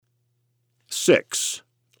6.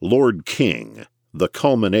 Lord King, the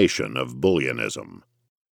culmination of Bullionism.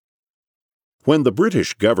 When the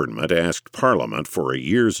British government asked Parliament for a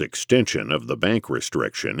year's extension of the bank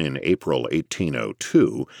restriction in April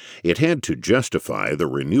 1802, it had to justify the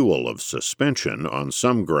renewal of suspension on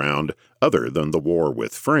some ground other than the war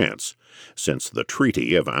with France, since the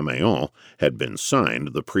Treaty of Amiens had been signed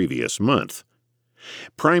the previous month.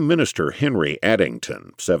 Prime Minister Henry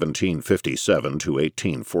Addington, 1757 to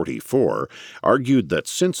 1844, argued that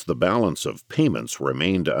since the balance of payments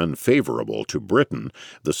remained unfavorable to Britain,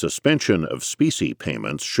 the suspension of specie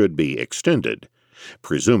payments should be extended,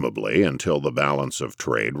 presumably until the balance of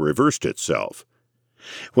trade reversed itself.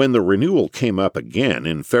 When the renewal came up again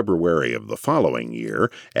in February of the following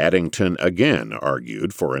year, Addington again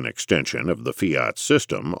argued for an extension of the fiat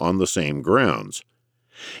system on the same grounds.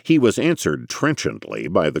 He was answered trenchantly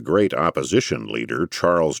by the great opposition leader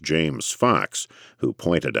Charles James Fox, who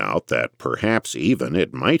pointed out that perhaps even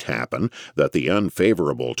it might happen that the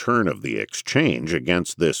unfavorable turn of the exchange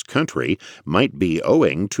against this country might be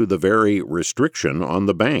owing to the very restriction on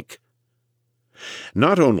the bank.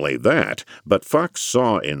 Not only that, but Fox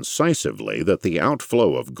saw incisively that the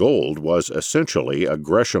outflow of gold was essentially a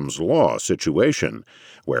Gresham's Law situation,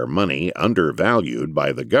 where money undervalued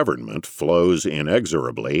by the government flows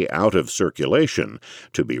inexorably out of circulation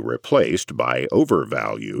to be replaced by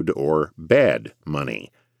overvalued or bad money.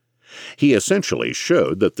 He essentially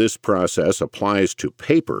showed that this process applies to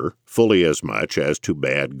paper fully as much as to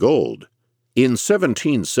bad gold. In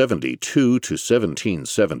 1772 to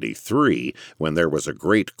 1773, when there was a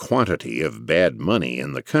great quantity of bad money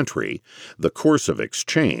in the country, the course of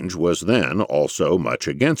exchange was then also much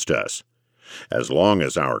against us. As long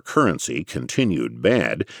as our currency continued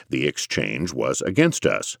bad, the exchange was against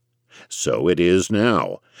us. So it is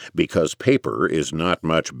now, because paper is not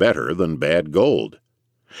much better than bad gold.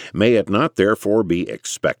 May it not therefore be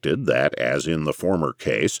expected that, as in the former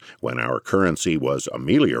case, when our currency was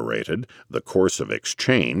ameliorated, the course of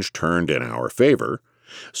exchange turned in our favor,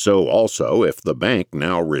 so also if the bank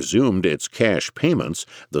now resumed its cash payments,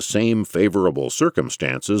 the same favorable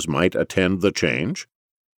circumstances might attend the change?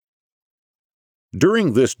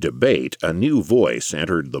 During this debate, a new voice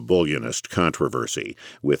entered the Bullionist controversy,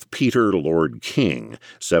 with Peter Lord King,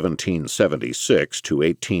 1776 to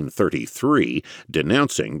 1833,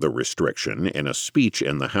 denouncing the restriction in a speech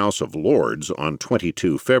in the House of Lords on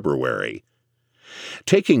 22 February.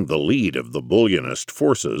 Taking the lead of the Bullionist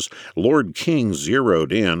forces, Lord King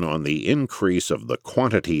zeroed in on the increase of the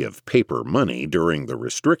quantity of paper money during the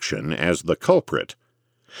restriction as the culprit.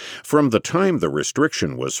 From the time the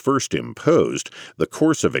restriction was first imposed, the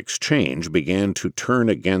course of exchange began to turn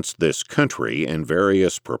against this country in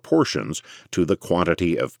various proportions to the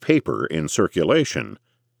quantity of paper in circulation.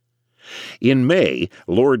 In May,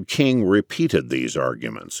 Lord King repeated these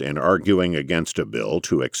arguments in arguing against a bill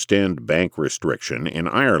to extend bank restriction in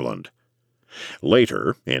Ireland.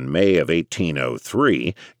 Later, in May of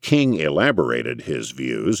 1803, King elaborated his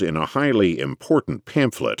views in a highly important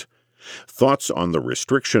pamphlet, Thoughts on the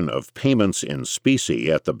Restriction of Payments in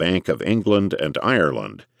Specie at the Bank of England and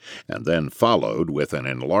Ireland, and then followed with an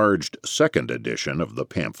enlarged second edition of the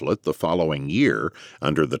pamphlet the following year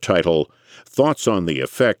under the title, Thoughts on the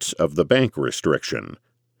Effects of the Bank Restriction.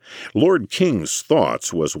 Lord King's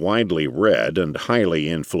thoughts was widely read and highly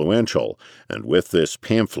influential, and with this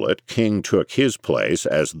pamphlet King took his place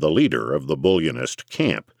as the leader of the Bullionist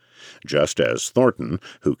camp, just as Thornton,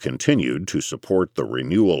 who continued to support the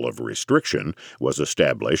renewal of restriction, was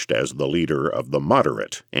established as the leader of the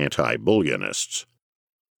moderate anti-Bullionists.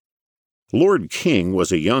 Lord King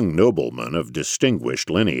was a young nobleman of distinguished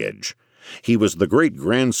lineage. He was the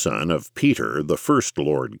great-grandson of Peter, the first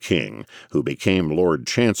Lord King, who became Lord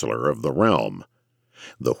Chancellor of the realm.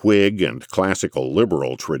 The Whig and classical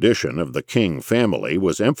liberal tradition of the King family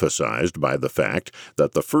was emphasized by the fact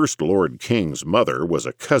that the first Lord King's mother was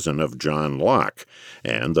a cousin of John Locke,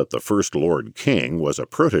 and that the first Lord King was a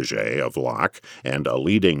protege of Locke and a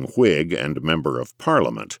leading Whig and member of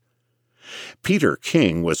Parliament. Peter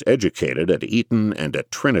King was educated at Eton and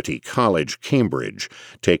at Trinity College, Cambridge,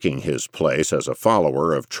 taking his place as a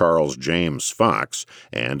follower of Charles James Fox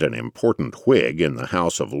and an important Whig in the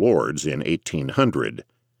House of Lords in 1800.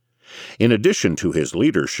 In addition to his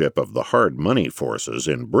leadership of the hard money forces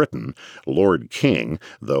in Britain, Lord King,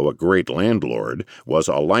 though a great landlord, was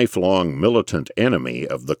a lifelong militant enemy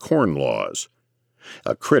of the Corn Laws.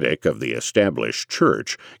 A critic of the established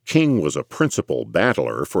church, King was a principal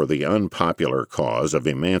battler for the unpopular cause of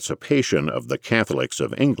emancipation of the Catholics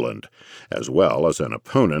of England, as well as an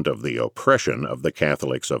opponent of the oppression of the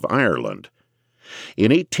Catholics of Ireland.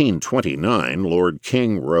 In 1829, Lord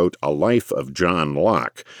King wrote A Life of John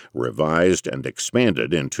Locke, revised and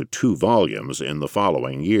expanded into 2 volumes in the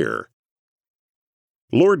following year.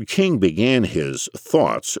 Lord King began his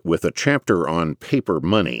thoughts with a chapter on paper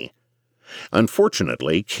money.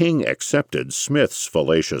 Unfortunately, King accepted Smith's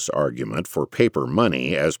fallacious argument for paper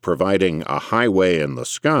money as providing a highway in the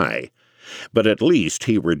sky, but at least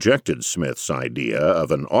he rejected Smith's idea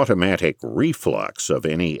of an automatic reflux of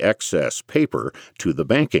any excess paper to the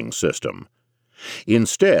banking system.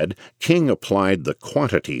 Instead, King applied the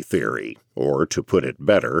quantity theory, or to put it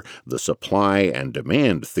better, the supply and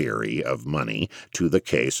demand theory of money to the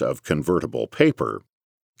case of convertible paper.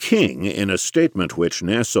 King, in a statement which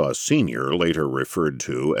Nassau Sr. later referred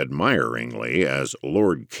to admiringly as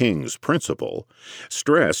Lord King's principle,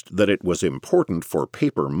 stressed that it was important for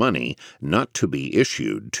paper money not to be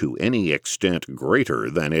issued to any extent greater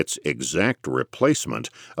than its exact replacement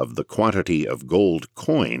of the quantity of gold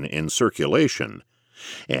coin in circulation,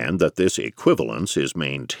 and that this equivalence is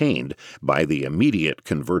maintained by the immediate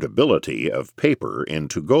convertibility of paper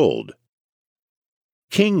into gold.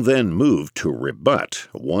 King then moved to rebut,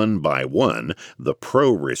 one by one, the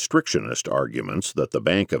pro-restrictionist arguments that the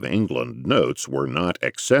Bank of England notes were not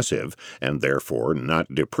excessive and therefore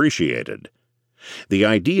not depreciated. The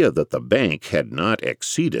idea that the bank had not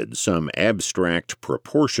exceeded some abstract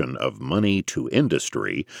proportion of money to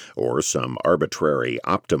industry or some arbitrary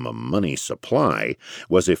optimum money supply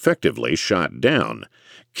was effectively shot down,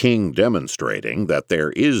 King demonstrating that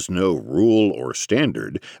there is no rule or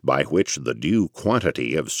standard by which the due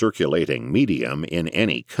quantity of circulating medium in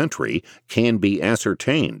any country can be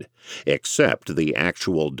ascertained, except the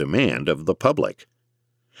actual demand of the public.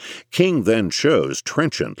 King then shows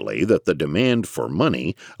trenchantly that the demand for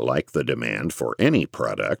money, like the demand for any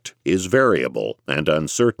product, is variable and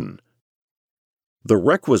uncertain. The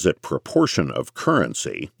requisite proportion of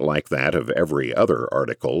currency, like that of every other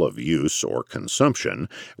article of use or consumption,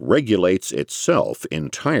 regulates itself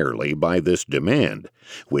entirely by this demand,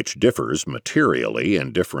 which differs materially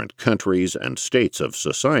in different countries and states of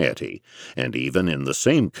society, and even in the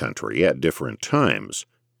same country at different times.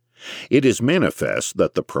 It is manifest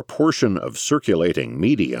that the proportion of circulating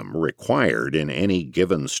medium required in any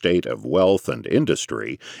given state of wealth and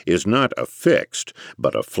industry is not a fixed,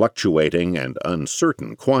 but a fluctuating and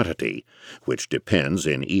uncertain quantity, which depends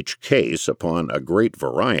in each case upon a great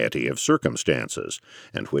variety of circumstances,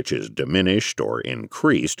 and which is diminished or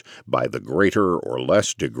increased by the greater or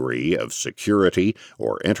less degree of security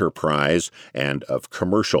or enterprise and of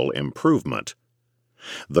commercial improvement.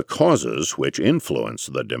 The causes which influence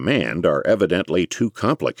the demand are evidently too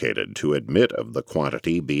complicated to admit of the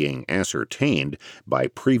quantity being ascertained by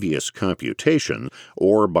previous computation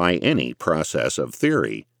or by any process of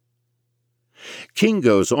theory. King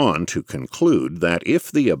goes on to conclude that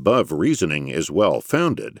if the above reasoning is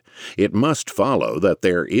well-founded, it must follow that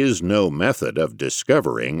there is no method of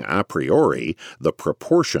discovering a priori the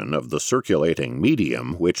proportion of the circulating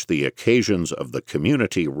medium which the occasions of the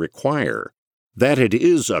community require, that it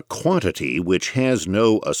is a quantity which has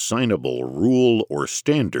no assignable rule or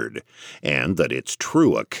standard, and that its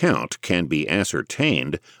true account can be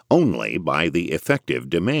ascertained only by the effective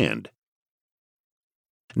demand.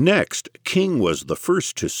 Next, King was the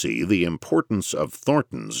first to see the importance of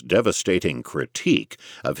Thornton's devastating critique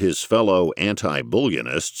of his fellow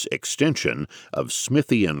anti-Bullionist's extension of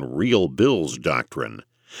Smithian real bills doctrine,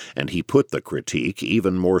 and he put the critique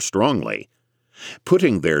even more strongly.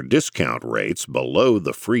 Putting their discount rates below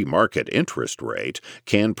the free market interest rate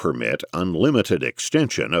can permit unlimited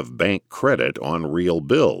extension of bank credit on real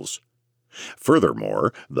bills.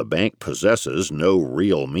 Furthermore, the bank possesses no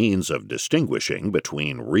real means of distinguishing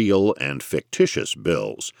between real and fictitious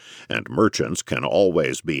bills, and merchants can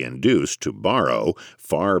always be induced to borrow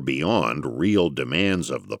far beyond real demands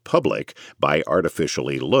of the public by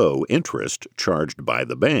artificially low interest charged by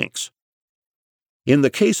the banks. In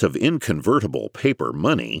the case of inconvertible paper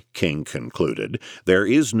money, King concluded, there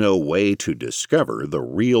is no way to discover the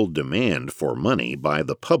real demand for money by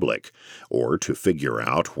the public, or to figure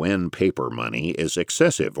out when paper money is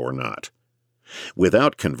excessive or not.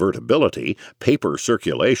 Without convertibility, paper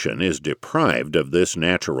circulation is deprived of this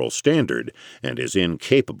natural standard, and is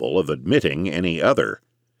incapable of admitting any other.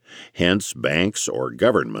 Hence, banks or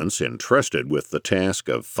governments entrusted with the task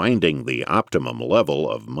of finding the optimum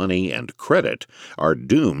level of money and credit are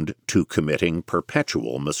doomed to committing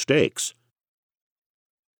perpetual mistakes.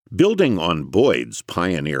 Building on Boyd's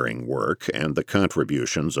pioneering work and the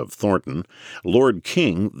contributions of Thornton, Lord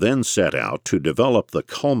King then set out to develop the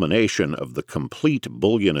culmination of the complete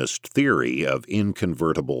Bullionist theory of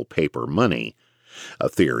inconvertible paper money, a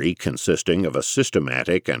theory consisting of a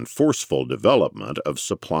systematic and forceful development of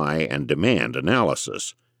supply and demand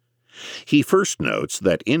analysis. He first notes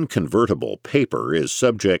that inconvertible paper is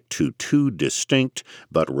subject to two distinct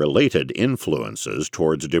but related influences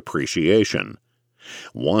towards depreciation: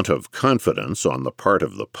 want of confidence on the part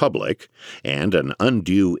of the public, and an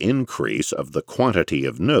undue increase of the quantity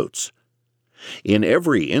of notes. In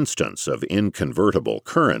every instance of inconvertible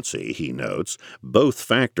currency, he notes, both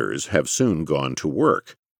factors have soon gone to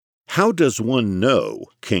work. How does one know,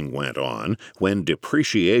 King went on, when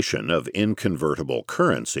depreciation of inconvertible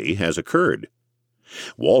currency has occurred?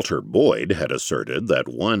 Walter Boyd had asserted that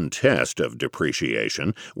one test of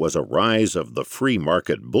depreciation was a rise of the free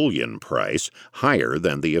market bullion price higher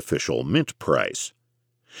than the official mint price.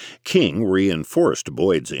 King reinforced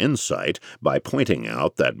Boyd's insight by pointing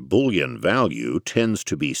out that bullion value tends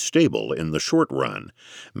to be stable in the short run,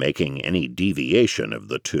 making any deviation of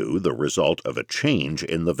the two the result of a change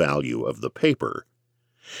in the value of the paper.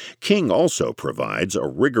 King also provides a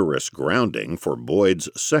rigorous grounding for Boyd's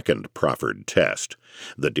second proffered test,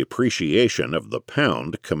 the depreciation of the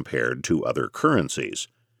pound compared to other currencies.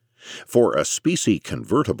 For a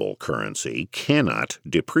specie-convertible currency cannot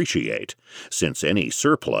depreciate, since any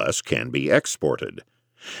surplus can be exported.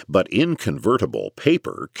 But inconvertible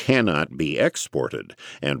paper cannot be exported,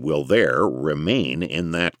 and will there remain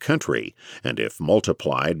in that country, and if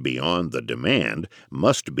multiplied beyond the demand,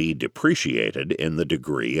 must be depreciated in the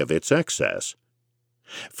degree of its excess.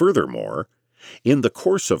 Furthermore, in the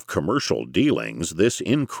course of commercial dealings, this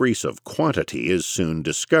increase of quantity is soon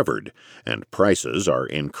discovered, and prices are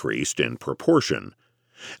increased in proportion.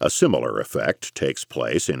 A similar effect takes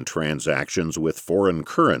place in transactions with foreign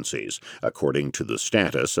currencies, according to the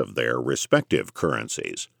status of their respective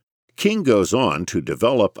currencies. King goes on to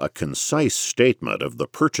develop a concise statement of the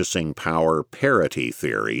purchasing power parity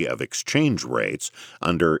theory of exchange rates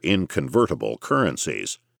under inconvertible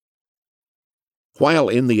currencies. While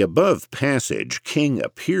in the above passage King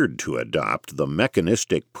appeared to adopt the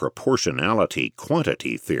mechanistic proportionality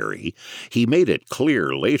quantity theory, he made it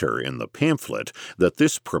clear later in the pamphlet that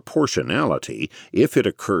this proportionality, if it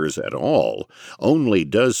occurs at all, only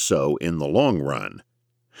does so in the long run.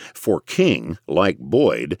 For King, like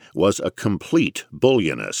Boyd, was a complete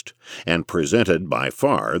Bullionist, and presented by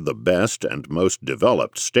far the best and most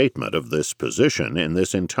developed statement of this position in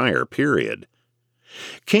this entire period.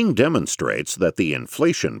 King demonstrates that the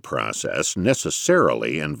inflation process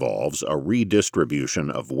necessarily involves a redistribution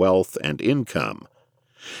of wealth and income.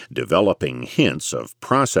 Developing hints of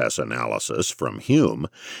process analysis from Hume,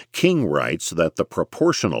 King writes that the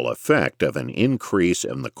proportional effect of an increase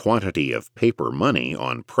in the quantity of paper money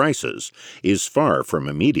on prices is far from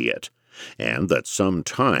immediate, and that some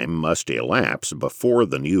time must elapse before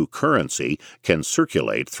the new currency can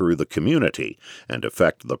circulate through the community and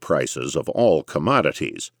affect the prices of all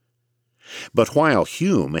commodities. But while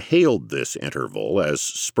Hume hailed this interval as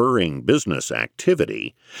spurring business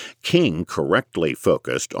activity, King correctly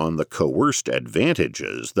focused on the coerced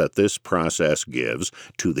advantages that this process gives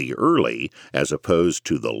to the early, as opposed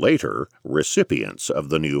to the later, recipients of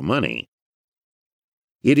the new money.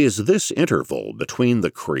 It is this interval between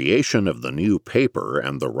the creation of the new paper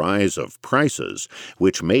and the rise of prices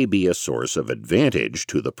which may be a source of advantage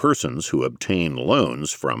to the persons who obtain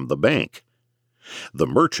loans from the bank. The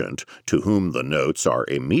merchant, to whom the notes are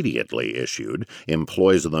immediately issued,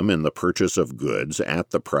 employs them in the purchase of goods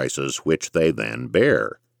at the prices which they then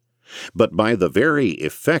bear. But by the very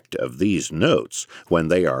effect of these notes, when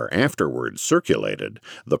they are afterwards circulated,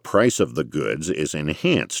 the price of the goods is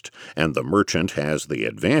enhanced, and the merchant has the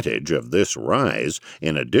advantage of this rise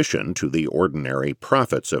in addition to the ordinary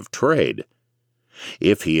profits of trade.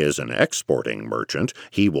 If he is an exporting merchant,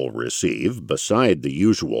 he will receive, beside the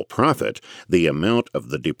usual profit, the amount of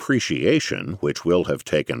the depreciation which will have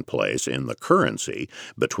taken place in the currency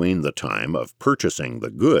between the time of purchasing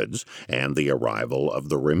the goods and the arrival of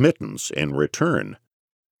the remittance in return.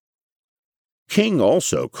 King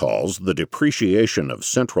also calls the depreciation of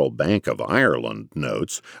Central Bank of Ireland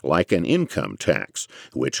notes like an income tax,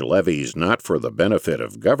 which levies not for the benefit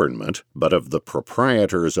of government, but of the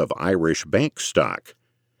proprietors of Irish bank stock.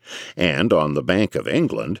 And on the Bank of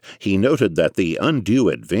England, he noted that the undue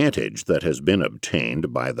advantage that has been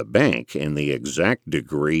obtained by the bank in the exact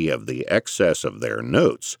degree of the excess of their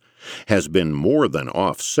notes has been more than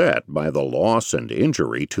offset by the loss and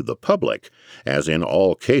injury to the public, as in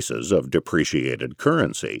all cases of depreciated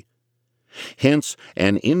currency. Hence,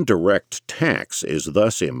 an indirect tax is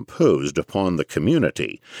thus imposed upon the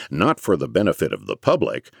community, not for the benefit of the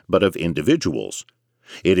public, but of individuals.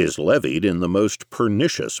 It is levied in the most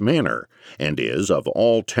pernicious manner, and is of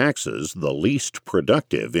all taxes the least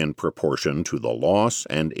productive in proportion to the loss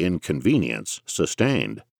and inconvenience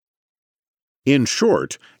sustained. In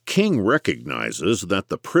short, King recognizes that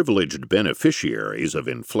the privileged beneficiaries of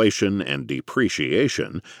inflation and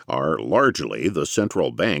depreciation are largely the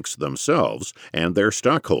central banks themselves and their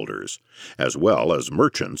stockholders, as well as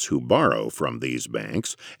merchants who borrow from these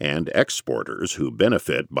banks and exporters who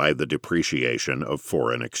benefit by the depreciation of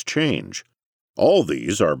foreign exchange. All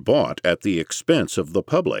these are bought at the expense of the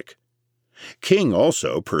public. King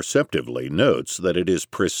also perceptively notes that it is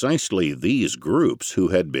precisely these groups who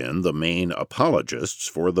had been the main apologists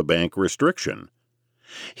for the bank restriction.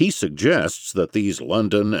 He suggests that these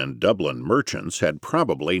London and Dublin merchants had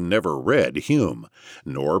probably never read Hume,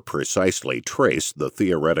 nor precisely traced the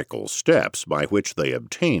theoretical steps by which they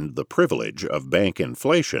obtained the privilege of bank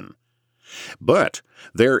inflation. But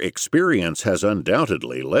their experience has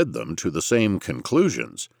undoubtedly led them to the same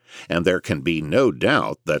conclusions, and there can be no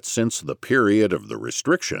doubt that since the period of the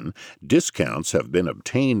restriction, discounts have been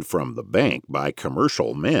obtained from the bank by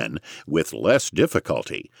commercial men with less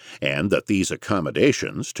difficulty, and that these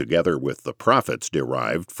accommodations, together with the profits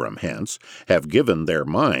derived from hence, have given their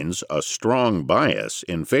minds a strong bias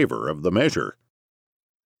in favor of the measure.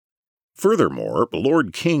 Furthermore,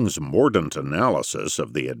 Lord King's mordant analysis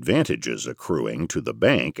of the advantages accruing to the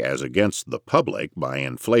bank as against the public by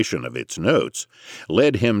inflation of its notes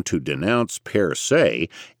led him to denounce per se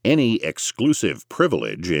any exclusive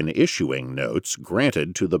privilege in issuing notes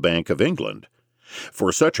granted to the Bank of England.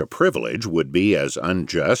 For such a privilege would be as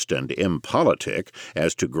unjust and impolitic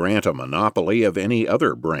as to grant a monopoly of any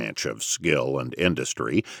other branch of skill and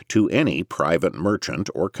industry to any private merchant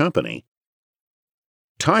or company.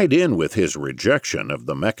 Tied in with his rejection of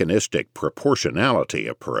the mechanistic proportionality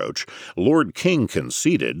approach, Lord King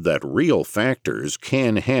conceded that real factors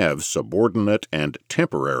can have subordinate and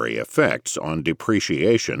temporary effects on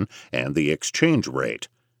depreciation and the exchange rate.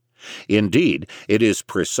 Indeed, it is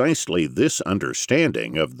precisely this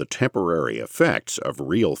understanding of the temporary effects of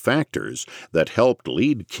real factors that helped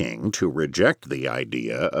lead King to reject the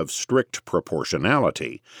idea of strict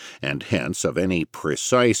proportionality, and hence of any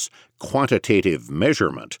precise quantitative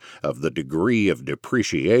measurement of the degree of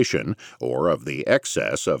depreciation or of the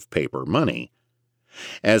excess of paper money.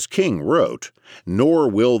 As King wrote, "Nor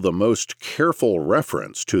will the most careful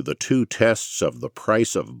reference to the two tests of the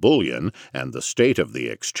price of bullion and the state of the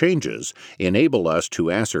exchanges enable us to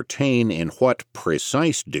ascertain in what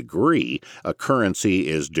precise degree a currency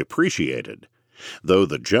is depreciated, though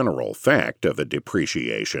the general fact of a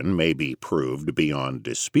depreciation may be proved beyond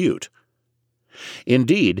dispute."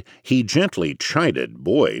 Indeed, he gently chided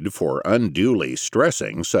Boyd for unduly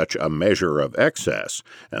stressing such a measure of excess,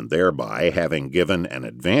 and thereby having given an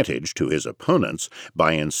advantage to his opponents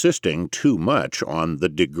by insisting too much on the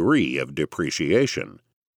degree of depreciation.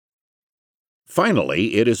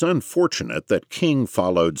 Finally, it is unfortunate that King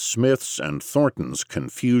followed Smith's and Thornton's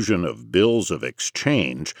confusion of bills of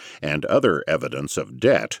exchange and other evidence of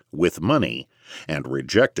debt with money, and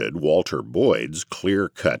rejected Walter Boyd's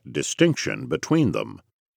clear-cut distinction between them.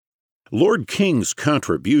 Lord King's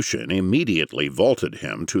contribution immediately vaulted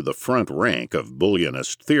him to the front rank of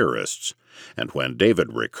Bullionist theorists, and when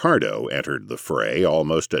David Ricardo entered the fray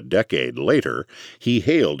almost a decade later, he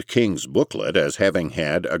hailed King's booklet as having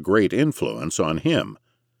had a great influence on him.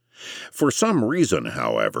 For some reason,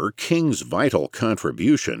 however, King's vital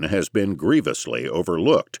contribution has been grievously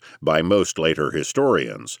overlooked by most later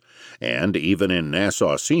historians, and even in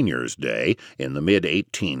Nassau Senior's day, in the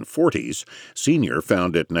mid-1840s, Senior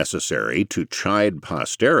found it necessary to chide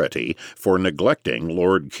posterity for neglecting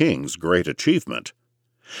Lord King's great achievement.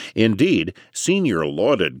 Indeed, Senior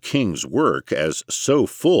lauded King's work as so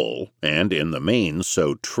full, and in the main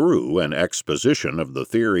so true an exposition of the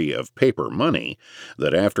theory of paper money,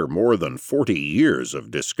 that after more than 40 years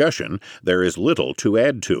of discussion there is little to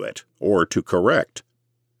add to it, or to correct.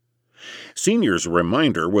 Senior's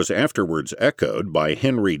reminder was afterwards echoed by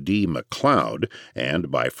Henry D. MacLeod and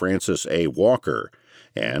by Francis A. Walker,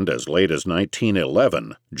 and as late as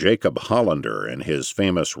 1911, Jacob Hollander, in his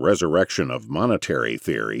famous Resurrection of Monetary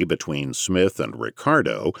Theory between Smith and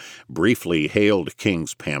Ricardo, briefly hailed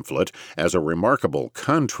King's pamphlet as a remarkable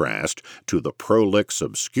contrast to the prolix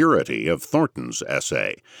obscurity of Thornton's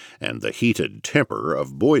essay and the heated temper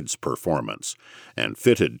of Boyd's performance, and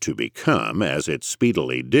fitted to become, as it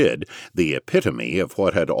speedily did, the epitome of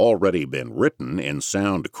what had already been written in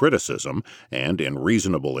sound criticism and in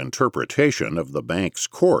reasonable interpretation of the bank's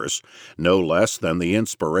course, no less than the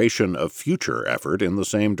inspiration of future effort in the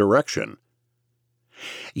same direction.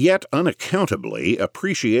 Yet, unaccountably,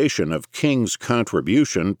 appreciation of King's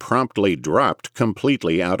contribution promptly dropped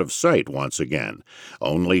completely out of sight once again,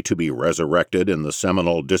 only to be resurrected in the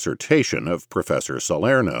seminal dissertation of Professor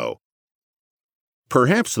Salerno.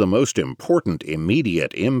 Perhaps the most important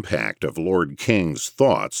immediate impact of Lord King's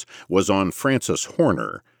thoughts was on Francis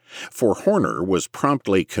Horner, for Horner was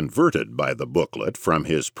promptly converted by the booklet from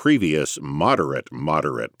his previous moderate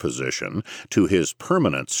position to his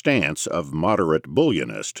permanent stance of moderate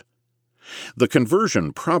Bullionist. The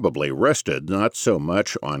conversion probably rested not so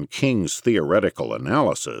much on King's theoretical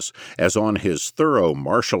analysis as on his thorough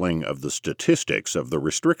marshalling of the statistics of the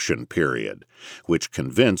restriction period, which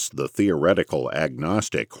convinced the theoretical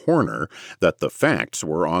agnostic Horner that the facts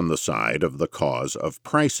were on the side of the cause of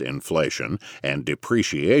price inflation and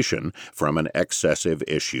depreciation from an excessive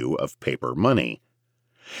issue of paper money.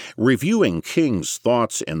 Reviewing King's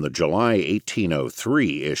thoughts in the July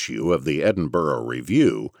 1803 issue of the Edinburgh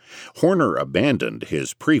Review, Horner abandoned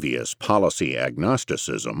his previous policy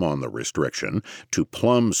agnosticism on the restriction to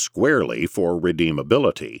plumb squarely for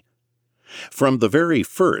redeemability. From the very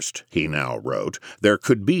first, he now wrote, there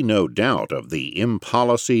could be no doubt of the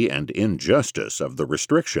impolicy and injustice of the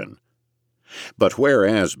restriction. But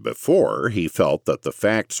whereas before he felt that the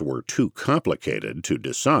facts were too complicated to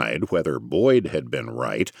decide whether Boyd had been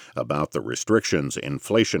right about the restriction's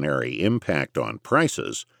inflationary impact on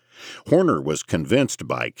prices, Horner was convinced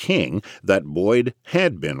by King that Boyd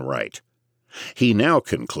had been right. He now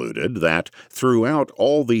concluded that, throughout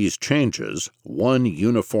all these changes, one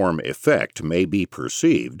uniform effect may be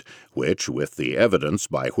perceived, which, with the evidence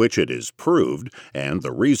by which it is proved, and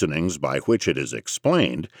the reasonings by which it is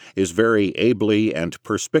explained, is very ably and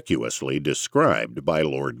perspicuously described by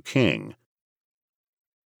Lord King.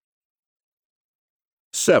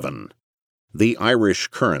 7. The Irish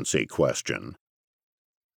currency question.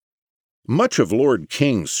 Much of Lord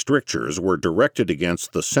King's strictures were directed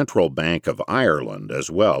against the Central Bank of Ireland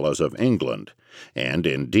as well as of England, and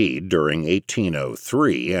indeed during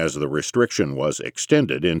 1803, as the restriction was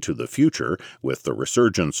extended into the future with the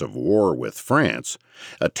resurgence of war with France,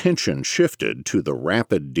 attention shifted to the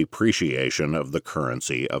rapid depreciation of the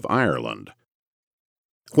currency of Ireland.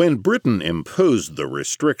 When Britain imposed the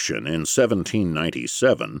restriction in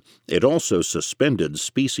 1797, it also suspended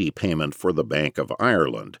specie payment for the Bank of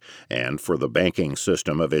Ireland and for the banking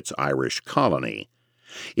system of its Irish colony.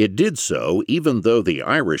 It did so even though the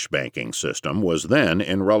Irish banking system was then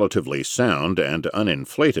in relatively sound and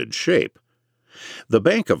uninflated shape. The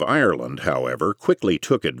Bank of Ireland, however, quickly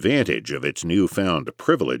took advantage of its newfound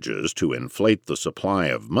privileges to inflate the supply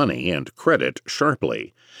of money and credit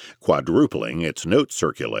sharply, quadrupling its note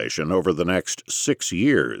circulation over the next 6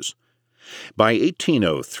 years. By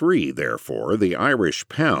 1803, therefore, the Irish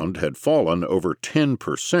pound had fallen over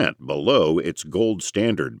 10% below its gold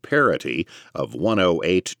standard parity of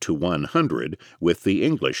 108 to 100 with the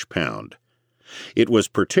English pound. It was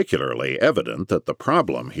particularly evident that the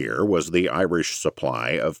problem here was the Irish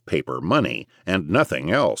supply of paper money, and nothing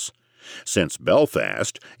else, since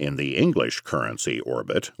Belfast, in the English currency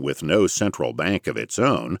orbit, with no central bank of its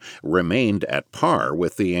own, remained at par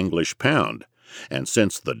with the English pound, and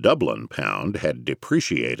since the Dublin pound had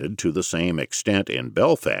depreciated to the same extent in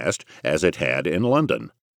Belfast as it had in London.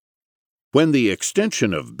 When the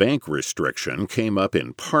extension of bank restriction came up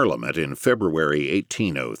in Parliament in February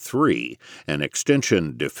 1803, an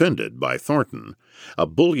extension defended by Thornton, a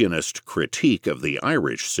Bullionist critique of the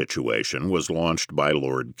Irish situation was launched by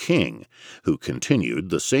Lord King, who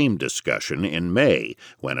continued the same discussion in May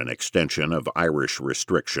when an extension of Irish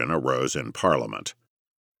restriction arose in Parliament.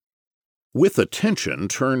 With attention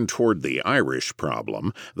turned toward the Irish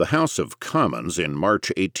problem, the House of Commons in March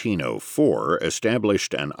 1804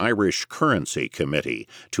 established an Irish Currency Committee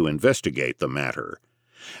to investigate the matter.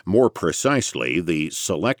 More precisely, the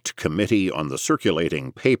Select Committee on the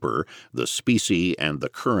Circulating Paper, the Specie, and the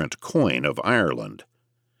Current Coin of Ireland.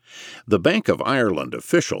 The Bank of Ireland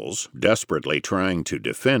officials, desperately trying to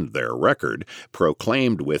defend their record,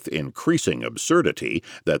 proclaimed with increasing absurdity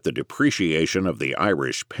that the depreciation of the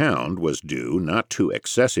Irish pound was due not to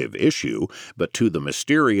excessive issue, but to the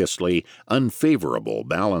mysteriously unfavorable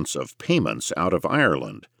balance of payments out of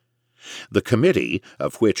Ireland. The committee,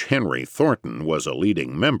 of which Henry Thornton was a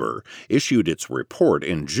leading member, issued its report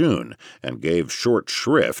in June and gave short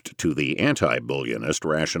shrift to the anti-Bullionist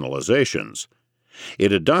rationalizations.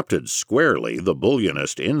 It adopted squarely the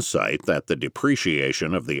Bullionist insight that the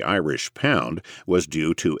depreciation of the Irish pound was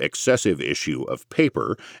due to excessive issue of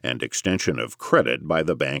paper and extension of credit by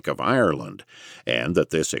the Bank of Ireland, and that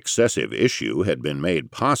this excessive issue had been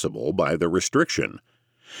made possible by the restriction.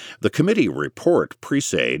 The committee report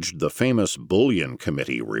presaged the famous Bullion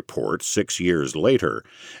Committee report 6 years later,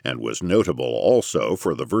 and was notable also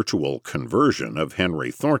for the virtual conversion of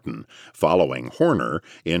Henry Thornton, following Horner,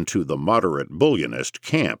 into the moderate Bullionist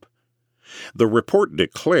camp. The report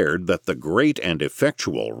declared that the great and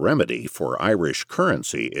effectual remedy for Irish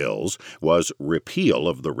currency ills was repeal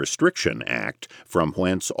of the Restriction Act, from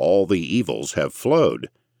whence all the evils have flowed.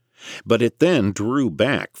 But it then drew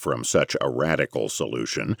back from such a radical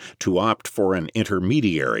solution to opt for an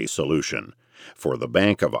intermediary solution, for the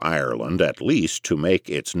Bank of Ireland at least to make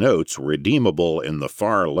its notes redeemable in the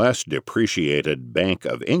far less depreciated Bank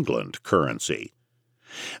of England currency.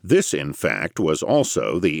 This, in fact, was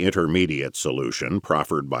also the intermediate solution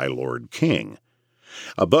proffered by Lord King.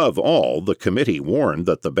 Above all, the committee warned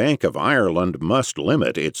that the Bank of Ireland must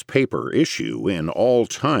limit its paper issue in all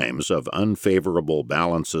times of unfavorable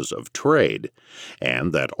balances of trade,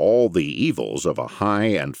 and that all the evils of a high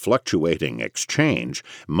and fluctuating exchange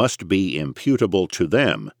must be imputable to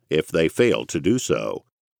them if they failed to do so.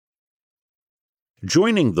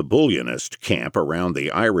 Joining the Bullionist camp around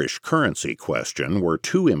the Irish currency question were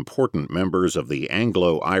two important members of the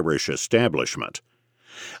Anglo-Irish establishment.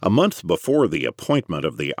 A month before the appointment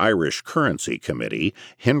of the Irish Currency Committee,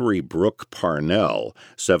 Henry Brooke Parnell,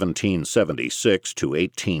 1776 to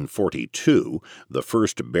 1842, the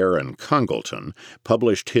first Baron Congleton,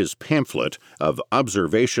 published his pamphlet of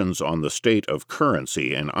Observations on the State of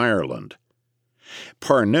Currency in Ireland.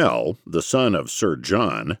 Parnell, the son of Sir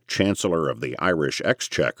John, Chancellor of the Irish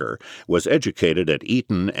Exchequer, was educated at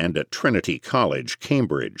Eton and at Trinity College,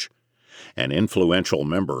 Cambridge. An influential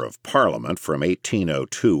member of Parliament from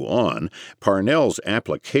 1802 on, Parnell's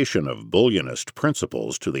application of Bullionist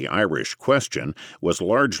principles to the Irish question was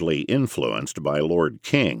largely influenced by Lord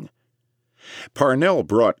King. Parnell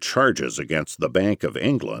brought charges against the Bank of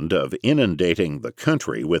England of inundating the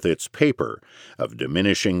country with its paper, of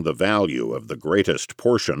diminishing the value of the greatest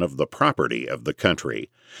portion of the property of the country,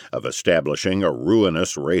 of establishing a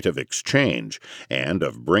ruinous rate of exchange, and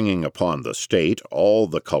of bringing upon the state all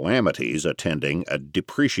the calamities attending a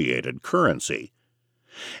depreciated currency.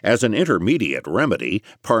 As an intermediate remedy,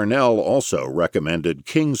 Parnell also recommended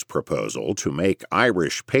King's proposal to make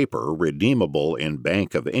Irish paper redeemable in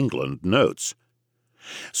Bank of England notes.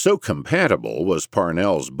 So compatible was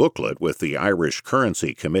Parnell's booklet with the Irish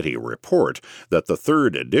Currency Committee report that the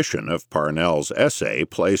third edition of Parnell's essay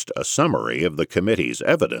placed a summary of the committee's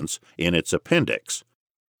evidence in its appendix.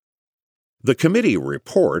 The committee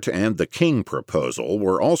report and the King proposal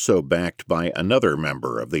were also backed by another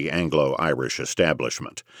member of the Anglo-Irish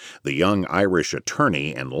establishment, the young Irish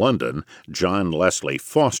attorney in London, John Leslie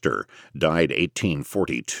Foster, died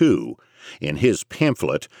 1842, in his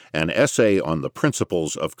pamphlet An Essay on the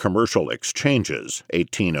Principles of Commercial Exchanges,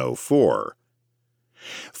 1804.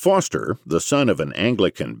 Foster, the son of an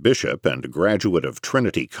Anglican bishop and graduate of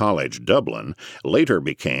Trinity College, Dublin, later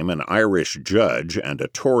became an Irish judge and a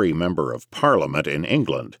Tory member of Parliament in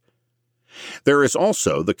England. There is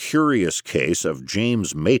also the curious case of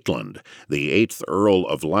James Maitland, the 8th Earl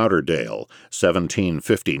of Lauderdale,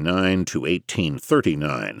 1759 to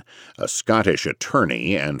 1839, a Scottish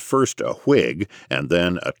attorney and first a Whig and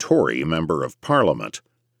then a Tory member of Parliament.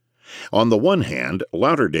 On the one hand,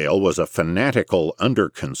 Lauderdale was a fanatical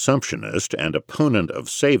underconsumptionist and opponent of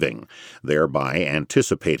saving, thereby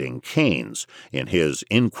anticipating Keynes in his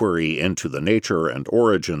Inquiry into the Nature and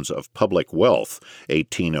Origins of Public Wealth,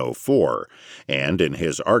 1804, and in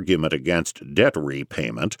his argument against debt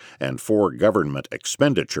repayment and for government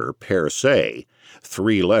expenditure per se,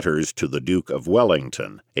 3 letters to the Duke of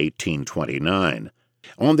Wellington, 1829.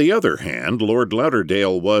 On the other hand, Lord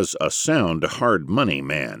Lauderdale was a sound hard money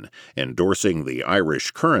man, endorsing the Irish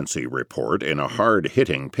currency report in a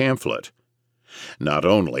hard-hitting pamphlet. Not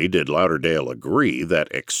only did Lauderdale agree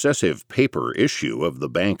that excessive paper issue of the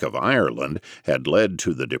Bank of Ireland had led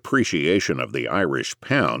to the depreciation of the Irish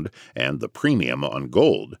pound and the premium on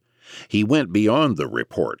gold, he went beyond the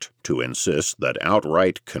report to insist that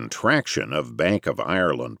outright contraction of Bank of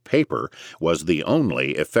Ireland paper was the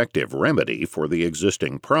only effective remedy for the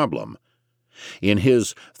existing problem. In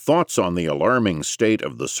his Thoughts on the Alarming State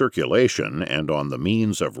of the Circulation and on the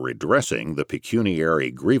Means of Redressing the Pecuniary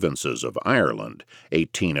Grievances of Ireland,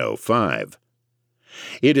 1805,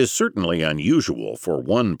 it is certainly unusual for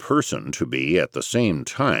one person to be at the same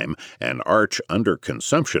time an arch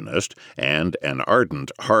underconsumptionist and an ardent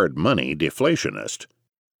hard money deflationist.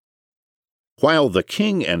 While the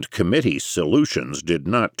King and Committee solutions did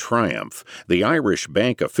not triumph, the Irish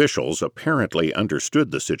bank officials apparently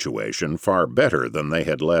understood the situation far better than they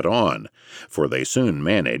had let on, for they soon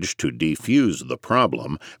managed to defuse the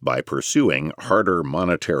problem by pursuing harder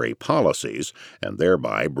monetary policies and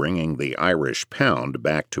thereby bringing the Irish pound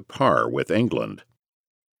back to par with England.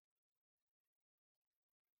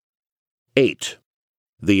 8.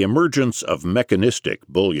 The emergence of mechanistic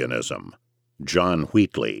Bullionism. John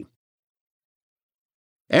Wheatley.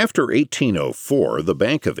 After 1804, the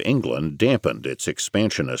Bank of England dampened its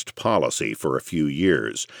expansionist policy for a few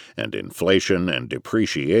years, and inflation and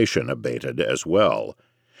depreciation abated as well.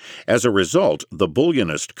 As a result, the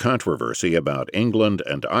Bullionist controversy about England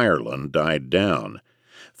and Ireland died down.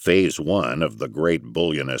 Phase 1 of the great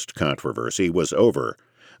Bullionist controversy was over.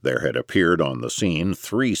 There had appeared on the scene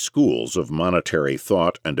three schools of monetary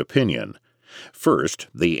thought and opinion. First,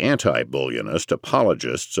 the anti-Bullionist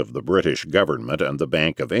apologists of the British government and the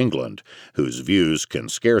Bank of England, whose views can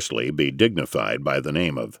scarcely be dignified by the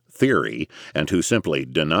name of theory, and who simply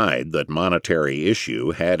denied that monetary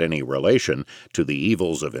issue had any relation to the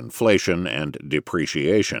evils of inflation and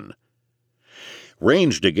depreciation.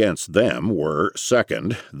 Ranged against them were,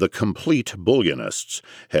 second, the complete Bullionists,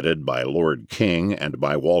 headed by Lord King and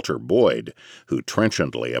by Walter Boyd, who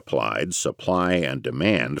trenchantly applied supply and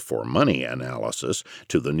demand for money analysis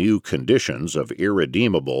to the new conditions of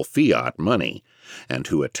irredeemable fiat money, and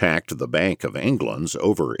who attacked the Bank of England's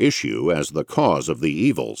over-issue as the cause of the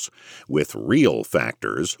evils, with real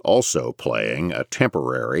factors also playing a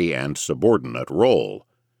temporary and subordinate role.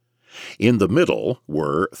 In the middle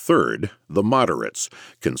were, third, the moderates,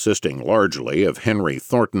 consisting largely of Henry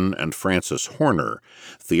Thornton and Francis Horner,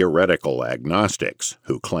 theoretical agnostics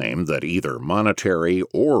who claimed that either monetary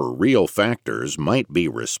or real factors might be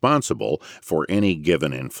responsible for any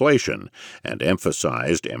given inflation, and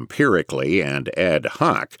emphasized empirically and ad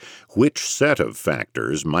hoc which set of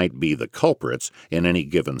factors might be the culprits in any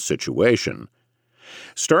given situation.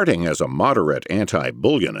 Starting as a moderate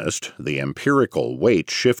anti-Bullionist, the empirical weight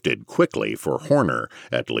shifted quickly for Horner,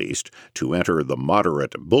 at least, to enter the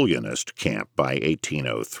moderate Bullionist camp by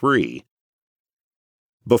 1803.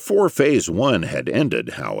 Before Phase 1 had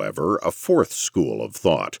ended, however, a fourth school of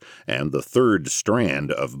thought, and the third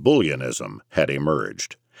strand of Bullionism had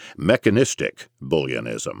emerged: mechanistic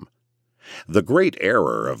Bullionism. The great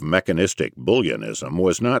error of mechanistic Bullionism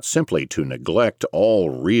was not simply to neglect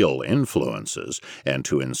all real influences and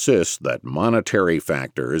to insist that monetary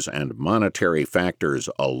factors and monetary factors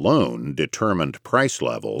alone determined price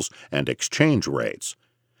levels and exchange rates.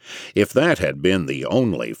 If that had been the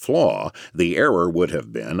only flaw, the error would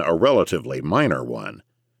have been a relatively minor one.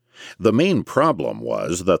 The main problem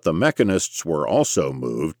was that the mechanists were also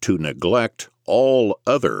moved to neglect all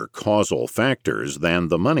other causal factors than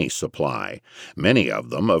the money supply, many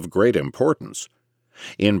of them of great importance.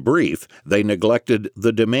 In brief, they neglected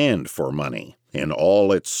the demand for money in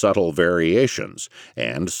all its subtle variations,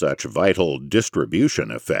 and such vital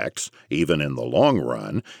distribution effects, even in the long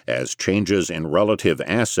run, as changes in relative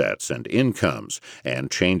assets and incomes,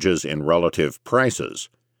 and changes in relative prices.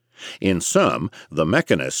 In sum, the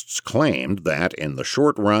mechanists claimed that in the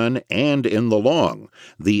short run and in the long,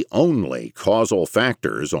 the only causal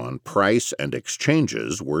factors on price and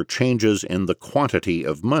exchanges were changes in the quantity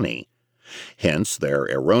of money. Hence their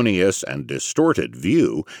erroneous and distorted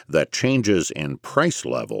view that changes in price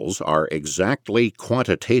levels are exactly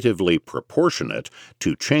quantitatively proportionate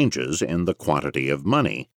to changes in the quantity of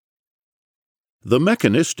money. The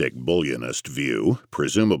mechanistic Bullionist view,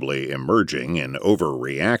 presumably emerging in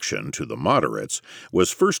overreaction to the moderates, was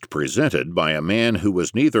first presented by a man who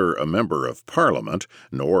was neither a member of Parliament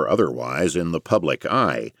nor otherwise in the public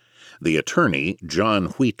eye, the attorney John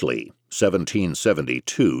Wheatley,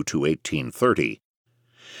 1772 to 1830.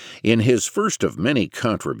 In his first of many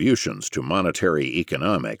contributions to monetary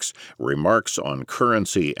economics, Remarks on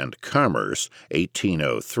Currency and Commerce,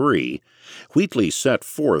 1803, Wheatley set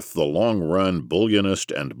forth the long-run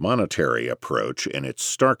Bullionist and monetary approach in its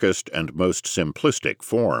starkest and most simplistic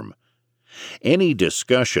form. Any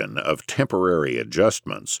discussion of temporary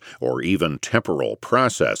adjustments or even temporal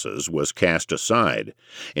processes was cast aside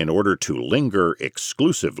in order to linger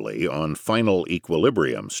exclusively on final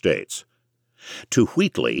equilibrium states. To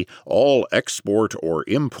Wheatley, all export or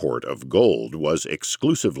import of gold was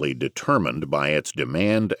exclusively determined by its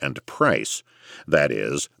demand and price, that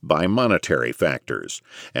is, by monetary factors,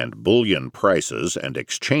 and bullion prices and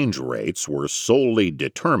exchange rates were solely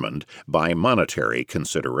determined by monetary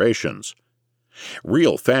considerations.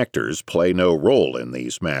 Real factors play no role in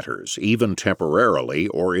these matters, even temporarily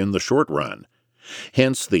or in the short run.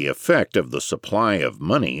 Hence, the effect of the supply of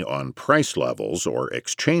money on price levels or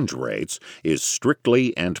exchange rates is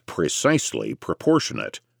strictly and precisely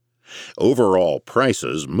proportionate. Overall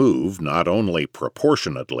prices move not only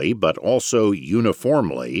proportionately but also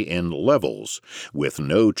uniformly in levels, with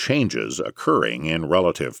no changes occurring in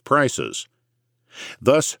relative prices.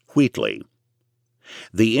 Thus, Wheatley.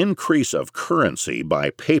 The increase of currency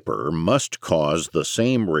by paper must cause the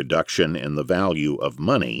same reduction in the value of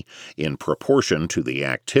money in proportion to the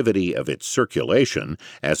activity of its circulation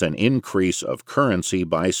as an increase of currency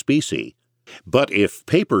by specie. But if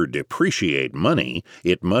paper depreciate money,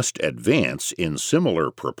 it must advance in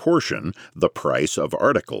similar proportion the price of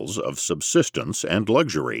articles of subsistence and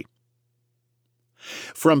luxury.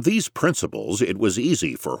 From these principles, it was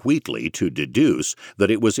easy for Wheatley to deduce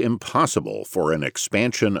that it was impossible for an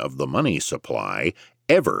expansion of the money supply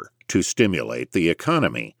ever to stimulate the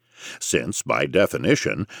economy, since, by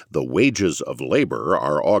definition, the wages of labor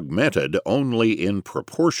are augmented only in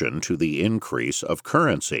proportion to the increase of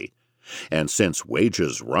currency. And since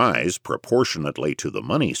wages rise proportionately to the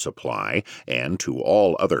money supply and to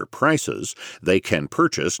all other prices, they can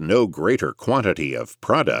purchase no greater quantity of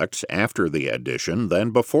products after the addition than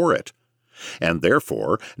before it. And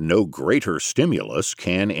therefore no greater stimulus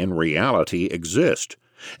can in reality exist,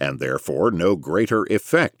 and therefore no greater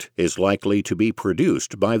effect is likely to be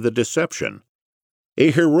produced by the deception. A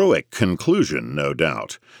heroic conclusion, no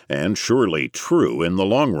doubt, and surely true in the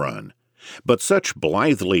long run. But such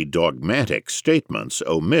blithely dogmatic statements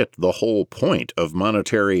omit the whole point of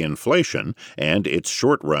monetary inflation and its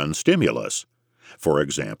short-run stimulus. For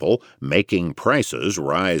example, making prices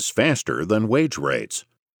rise faster than wage rates.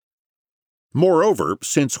 Moreover,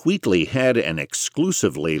 since Wheatley had an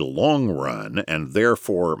exclusively long-run and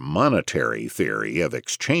therefore monetary theory of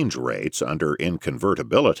exchange rates under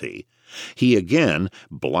inconvertibility, he again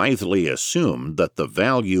blithely assumed that the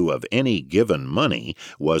value of any given money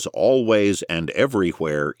was always and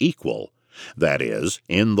everywhere equal, that is,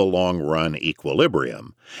 in the long-run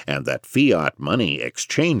equilibrium, and that fiat money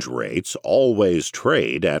exchange rates always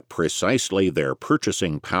trade at precisely their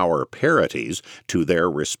purchasing power parities to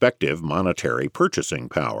their respective monetary purchasing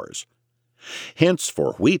powers. Hence,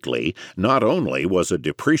 for Wheatley, not only was a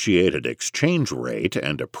depreciated exchange rate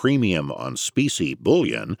and a premium on specie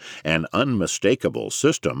bullion an unmistakable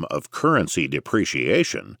system of currency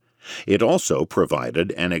depreciation, it also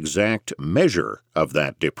provided an exact measure of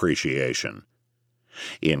that depreciation.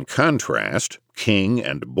 In contrast, King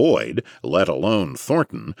and Boyd, let alone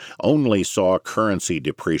Thornton, only saw currency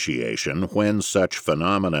depreciation when such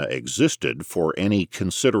phenomena existed for any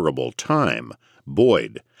considerable time,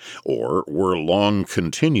 Boyd, or were long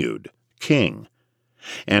continued, King.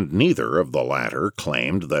 And neither of the latter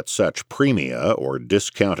claimed that such premia or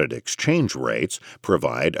discounted exchange rates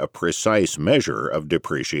provide a precise measure of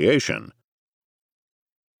depreciation.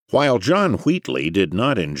 While John Wheatley did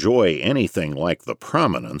not enjoy anything like the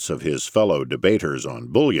prominence of his fellow debaters on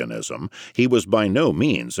Bullionism, he was by no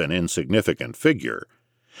means an insignificant figure.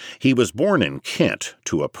 He was born in Kent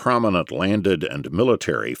to a prominent landed and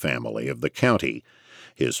military family of the county.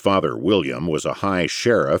 His father, William, was a high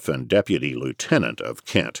sheriff and deputy lieutenant of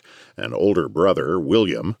Kent. An older brother,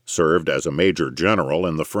 William, served as a major general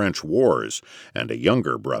in the French wars, and a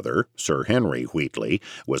younger brother, Sir Henry Wheatley,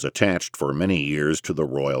 was attached for many years to the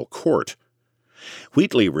royal court.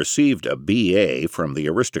 Wheatley received a B.A. from the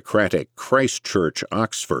aristocratic Christ Church,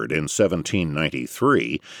 Oxford, in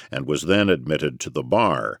 1793, and was then admitted to the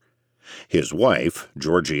bar. His wife,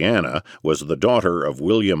 Georgiana, was the daughter of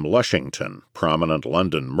William Lushington, prominent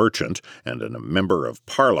London merchant and a member of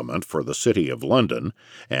Parliament for the City of London,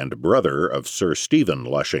 and brother of Sir Stephen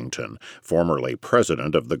Lushington, formerly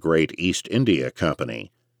president of the Great East India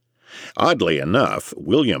Company. Oddly enough,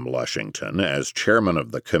 William Lushington, as chairman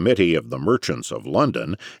of the Committee of the Merchants of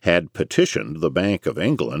London, had petitioned the Bank of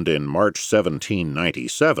England in March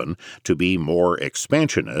 1797 to be more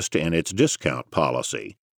expansionist in its discount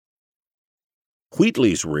policy.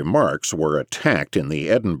 Wheatley's remarks were attacked in the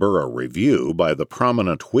Edinburgh Review by the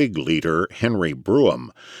prominent Whig leader Henry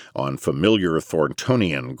Brougham on familiar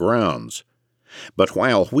Thorntonian grounds. But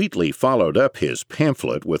while Wheatley followed up his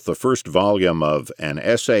pamphlet with the first volume of An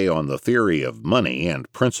Essay on the Theory of Money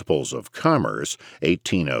and Principles of Commerce,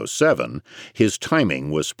 1807, his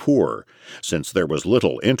timing was poor, since there was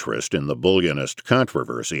little interest in the Bullionist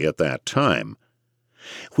controversy at that time.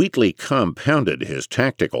 Wheatley compounded his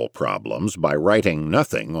tactical problems by writing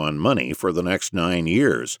nothing on money for the next 9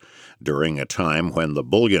 years, during a time when the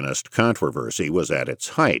Bullionist controversy was at its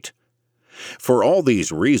height. For all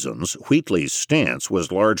these reasons, Wheatley's stance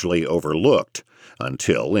was largely overlooked,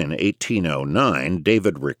 until in 1809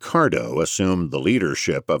 David Ricardo assumed the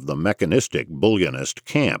leadership of the mechanistic Bullionist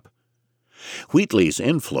camp. Wheatley's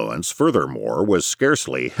influence, furthermore, was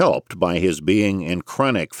scarcely helped by his being in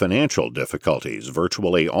chronic financial difficulties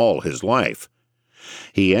virtually all his life.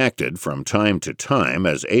 He acted from time to time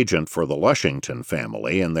as agent for the Lushington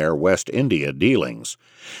family in their West India dealings,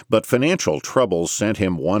 but financial troubles sent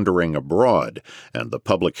him wandering abroad, and the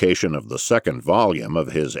publication of the second volume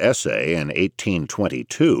of his essay in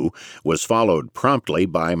 1822 was followed promptly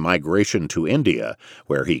by migration to India,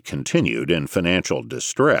 where he continued in financial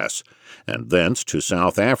distress, and thence to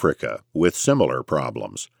South Africa with similar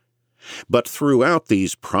problems. But throughout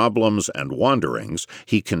these problems and wanderings,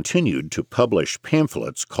 he continued to publish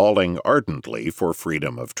pamphlets calling ardently for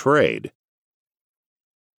freedom of trade.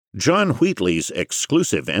 John Wheatley's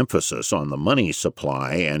exclusive emphasis on the money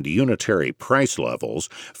supply and unitary price levels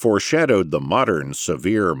foreshadowed the modern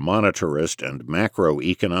severe monetarist and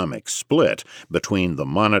macroeconomic split between the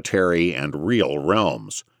monetary and real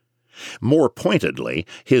realms. More pointedly,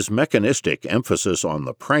 his mechanistic emphasis on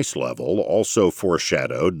the price level also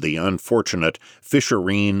foreshadowed the unfortunate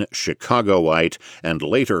Fisherine, Chicagoite, and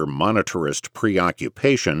later monetarist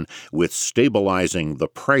preoccupation with stabilizing the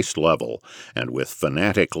price level and with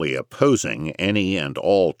fanatically opposing any and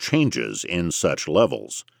all changes in such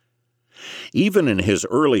levels. Even in his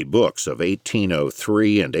early books of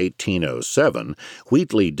 1803 and 1807,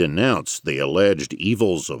 Wheatley denounced the alleged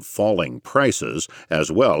evils of falling prices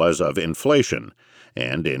as well as of inflation,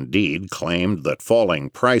 and indeed claimed that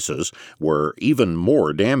falling prices were even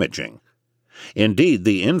more damaging. Indeed,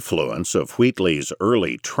 the influence of Wheatley's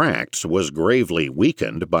early tracts was gravely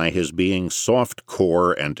weakened by his being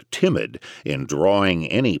soft-core and timid in drawing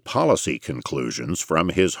any policy conclusions from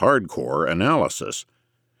his hardcore analysis.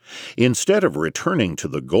 Instead of returning to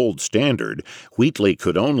the gold standard, Wheatley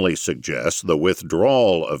could only suggest the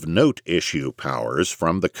withdrawal of note issue powers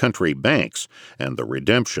from the country banks and the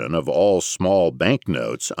redemption of all small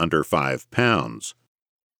banknotes under £5.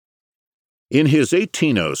 In his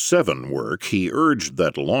 1807 work, he urged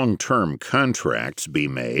that long-term contracts be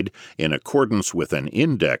made in accordance with an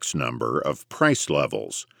index number of price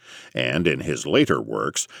levels, and in his later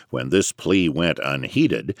works, when this plea went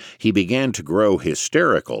unheeded, he began to grow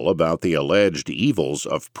hysterical about the alleged evils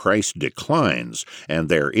of price declines and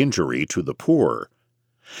their injury to the poor.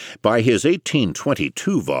 By his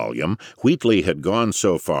 1822 volume, Wheatley had gone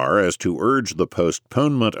so far as to urge the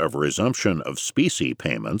postponement of resumption of specie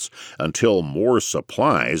payments until more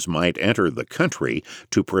supplies might enter the country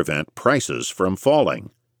to prevent prices from falling.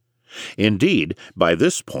 Indeed, by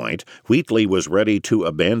this point, Wheatley was ready to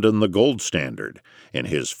abandon the gold standard, in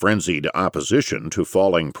his frenzied opposition to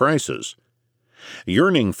falling prices.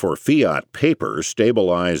 Yearning for fiat paper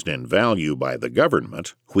stabilized in value by the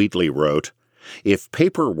government, Wheatley wrote, "If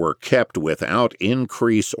paper were kept without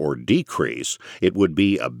increase or decrease, it would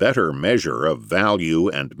be a better measure of value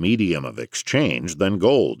and medium of exchange than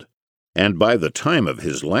gold." And by the time of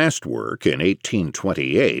his last work in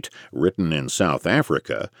 1828, written in South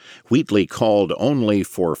Africa, Wheatley called only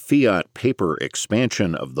for fiat paper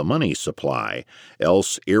expansion of the money supply,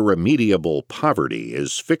 else irremediable poverty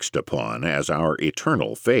is fixed upon as our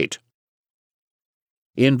eternal fate.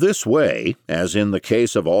 In this way, as in the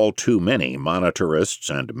case of all too many monetarists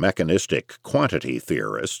and mechanistic quantity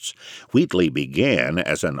theorists, Wheatley began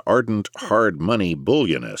as an ardent hard-money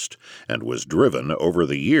Bullionist and was driven over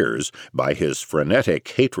the years by his frenetic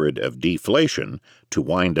hatred of deflation to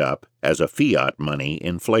wind up as a fiat money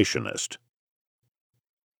inflationist.